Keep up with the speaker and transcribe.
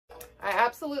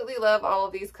absolutely love all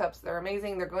of these cups. They're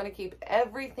amazing. They're going to keep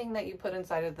everything that you put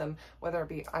inside of them, whether it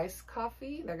be iced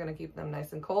coffee, they're going to keep them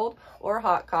nice and cold, or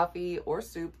hot coffee or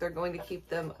soup. They're going to keep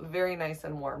them very nice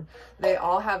and warm. They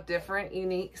all have different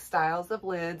unique styles of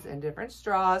lids and different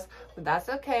straws, but that's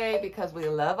okay because we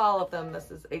love all of them.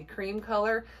 This is a cream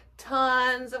color.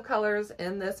 Tons of colors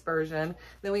in this version.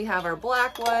 Then we have our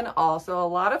black one, also a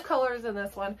lot of colors in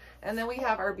this one. And then we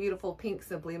have our beautiful pink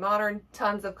Simply Modern,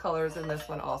 tons of colors in this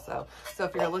one also. So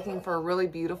if you're looking for a really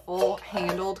beautiful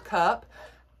handled cup,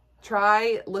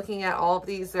 try looking at all of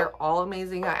these. They're all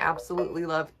amazing. I absolutely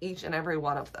love each and every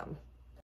one of them.